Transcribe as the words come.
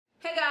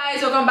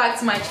guys, welcome back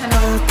to my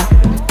channel.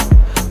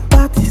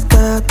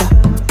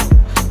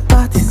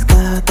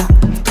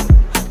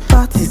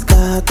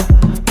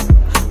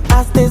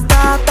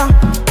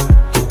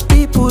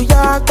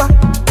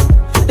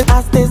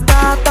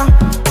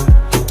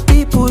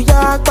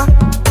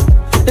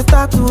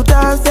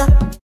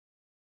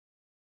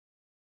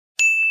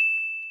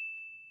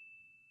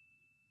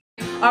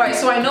 Alright,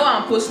 so I know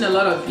I'm posting a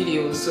lot of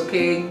videos,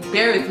 okay?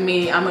 Bear with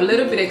me. I'm a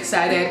little bit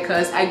excited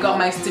because I got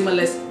my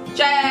stimulus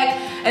check.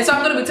 And so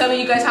I'm going to be telling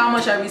you guys how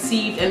much I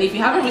received. And if you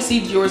haven't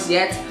received yours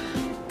yet,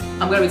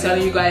 I'm going to be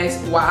telling you guys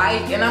why.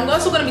 And I'm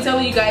also going to be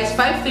telling you guys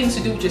 5 things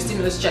to do with your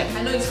stimulus check.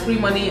 I know it's free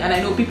money and I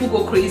know people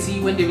go crazy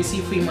when they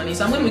receive free money.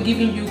 So I'm going to be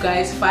giving you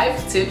guys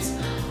 5 tips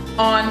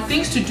on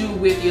things to do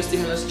with your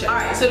stimulus check.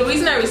 Alright, so the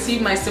reason I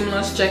received my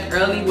stimulus check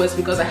early was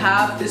because I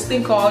have this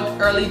thing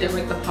called early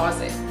direct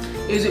deposit.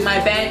 It's with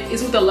my bank,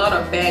 it's with a lot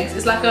of banks.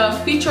 It's like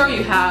a feature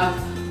you have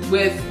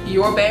with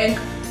your bank,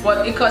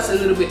 but it costs a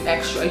little bit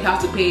extra. You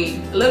have to pay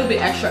a little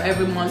bit extra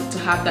every month to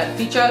have that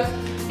feature.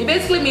 It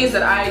basically means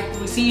that I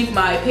receive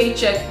my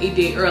paycheck a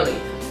day early.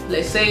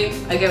 Let's say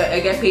I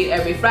get paid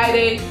every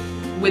Friday.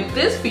 With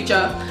this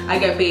feature, I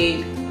get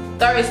paid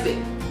Thursday.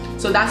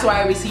 So that's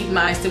why I received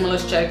my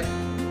stimulus check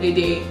a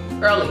day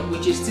early,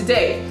 which is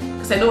today.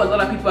 Because I know a lot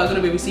of people are going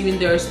to be receiving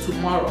theirs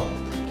tomorrow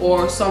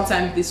or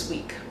sometime this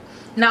week.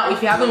 Now,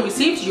 if you haven't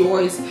received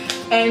yours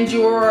and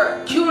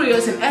you're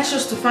curious and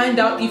anxious to find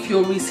out if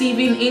you're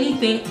receiving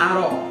anything at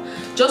all,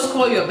 just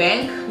call your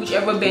bank,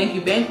 whichever bank you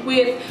bank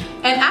with,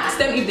 and ask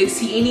them if they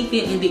see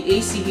anything in the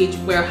ACH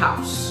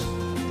warehouse.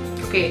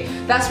 Okay,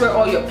 that's where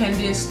all your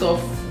pending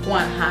stuff go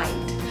and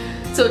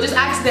hide. So just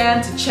ask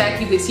them to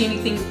check if they see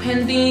anything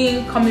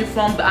pending coming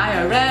from the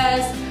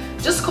IRS.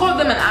 Just call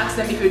them and ask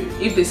them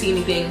if they see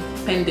anything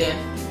pending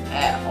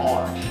at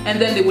all,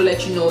 and then they will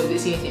let you know if they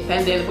see anything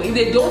pending. But if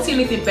they don't see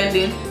anything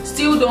pending,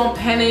 still don't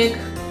panic,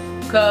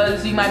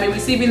 because you might be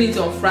receiving it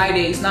on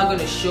Friday. It's not going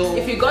to show.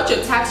 If you got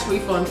your tax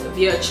refund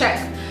via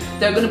check,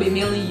 they're going to be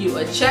mailing you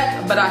a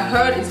check, but I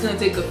heard it's going to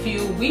take a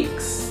few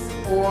weeks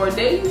or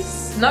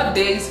days, not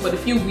days, but a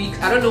few weeks.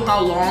 I don't know how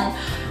long,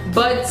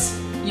 but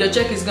your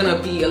check is going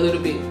to be a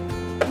little bit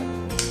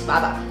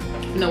bada,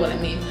 you know what I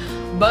mean.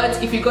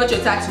 But if you got your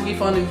tax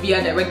refund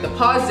via direct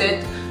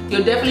deposit,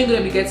 you're definitely going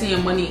to be getting your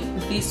money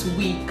this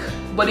week.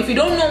 But if you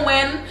don't know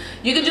when,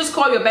 you can just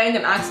call your bank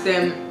and ask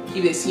them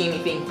if they see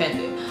anything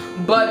pending.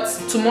 But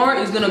tomorrow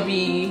is going to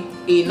be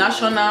a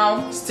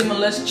national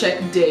stimulus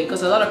check day,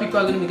 because a lot of people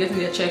are going to be getting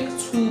their check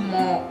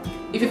tomorrow.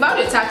 If you filed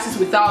your taxes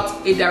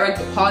without a direct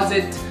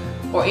deposit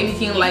or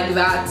anything like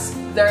that,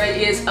 there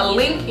is a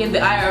link in the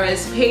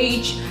IRS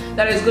page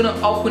that is going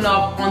to open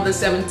up on the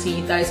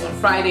 17th, that is on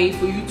Friday,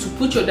 for you to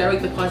put your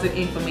direct deposit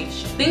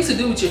information. Things to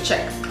do with your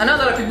check. I know a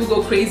lot of people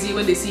go crazy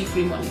when they see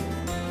free money.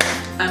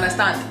 I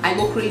understand, I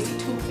go crazy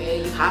too.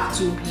 You have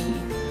to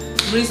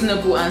be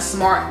reasonable and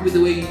smart with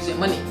the way you use your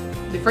money.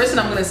 The first thing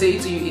I'm going to say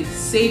to you is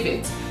save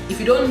it. If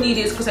you don't need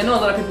it, because I know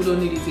a lot of people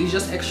don't need it, it's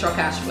just extra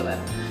cash for them.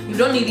 If you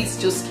don't need it,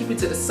 just keep it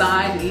to the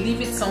side,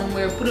 leave it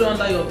somewhere, put it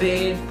under your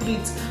bed,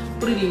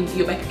 put it in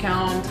your bank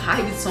account,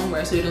 hide it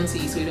somewhere so you don't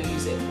see it, so you don't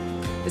use it.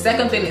 The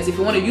second thing is, if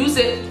you want to use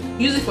it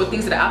for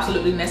things that are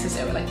absolutely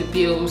necessary, like your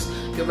bills,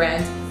 your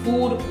rent,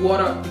 food,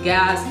 water,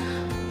 gas.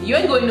 You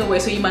ain't going nowhere,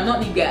 so you might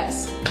not need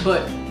gas,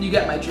 but you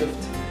get my drift.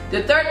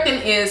 The third thing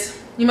is,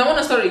 you might want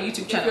to start a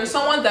YouTube channel. If you're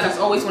someone that has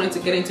always wanted to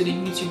get into the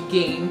YouTube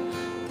game,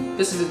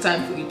 this is the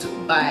time for you to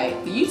buy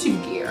the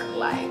YouTube gear,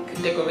 like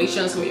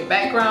decorations for your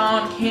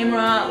background,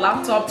 camera,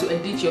 laptop to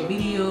edit your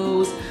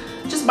videos.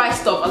 Just buy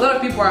stuff. A lot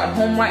of people are at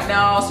home right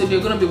now, so they're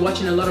going to be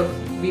watching a lot of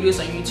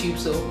videos on YouTube,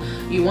 so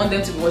you want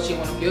them to be watching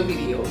one of your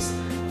videos.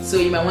 So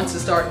you might want to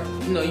start,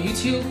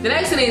 YouTube. The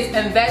next thing is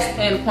invest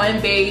in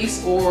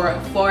Coinbase or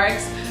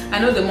Forex. I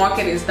know the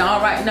market is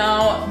down right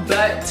now,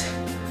 but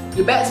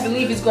you best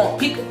believe it's gonna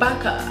pick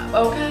back up,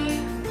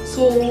 okay?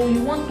 So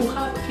you want to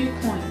have a few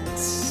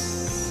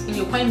coins in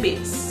your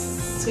Coinbase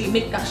so you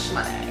make that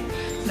money.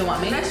 You know what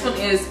I mean? Next one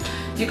is,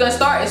 you can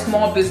start a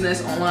small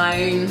business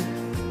online.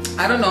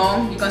 I don't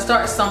know, you can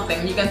start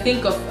something. You can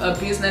think of a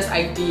business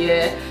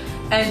idea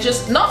and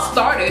just not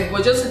start it,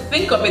 but just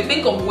think of it.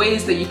 Think of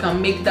ways that you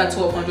can make that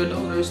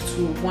 $1,200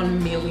 to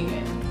 $1 million.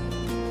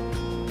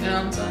 You know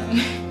what I'm saying?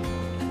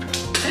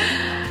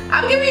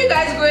 I'm giving you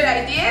guys great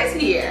ideas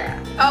here.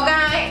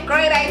 Okay,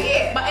 great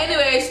idea. But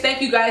anyways, thank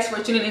you guys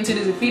for tuning into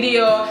this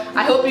video.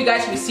 I hope you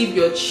guys receive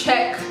your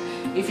check.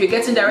 If you're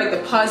getting direct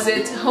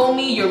deposit,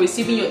 homie, you're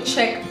receiving your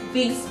check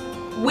this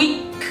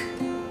week.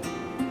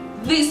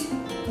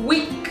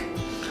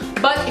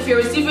 But if you're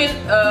receiving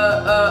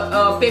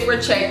a paper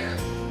check,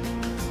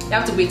 you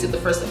have to wait till the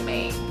 1st of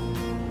May.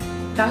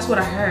 That's what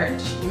I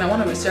heard. You might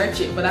want to research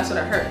it, but that's what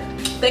I heard.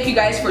 Thank you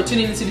guys for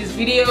tuning into this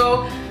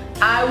video.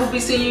 I will be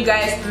seeing you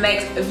guys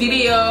next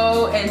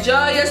video.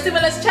 Enjoy your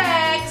stimulus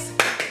checks.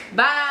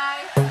 Bye.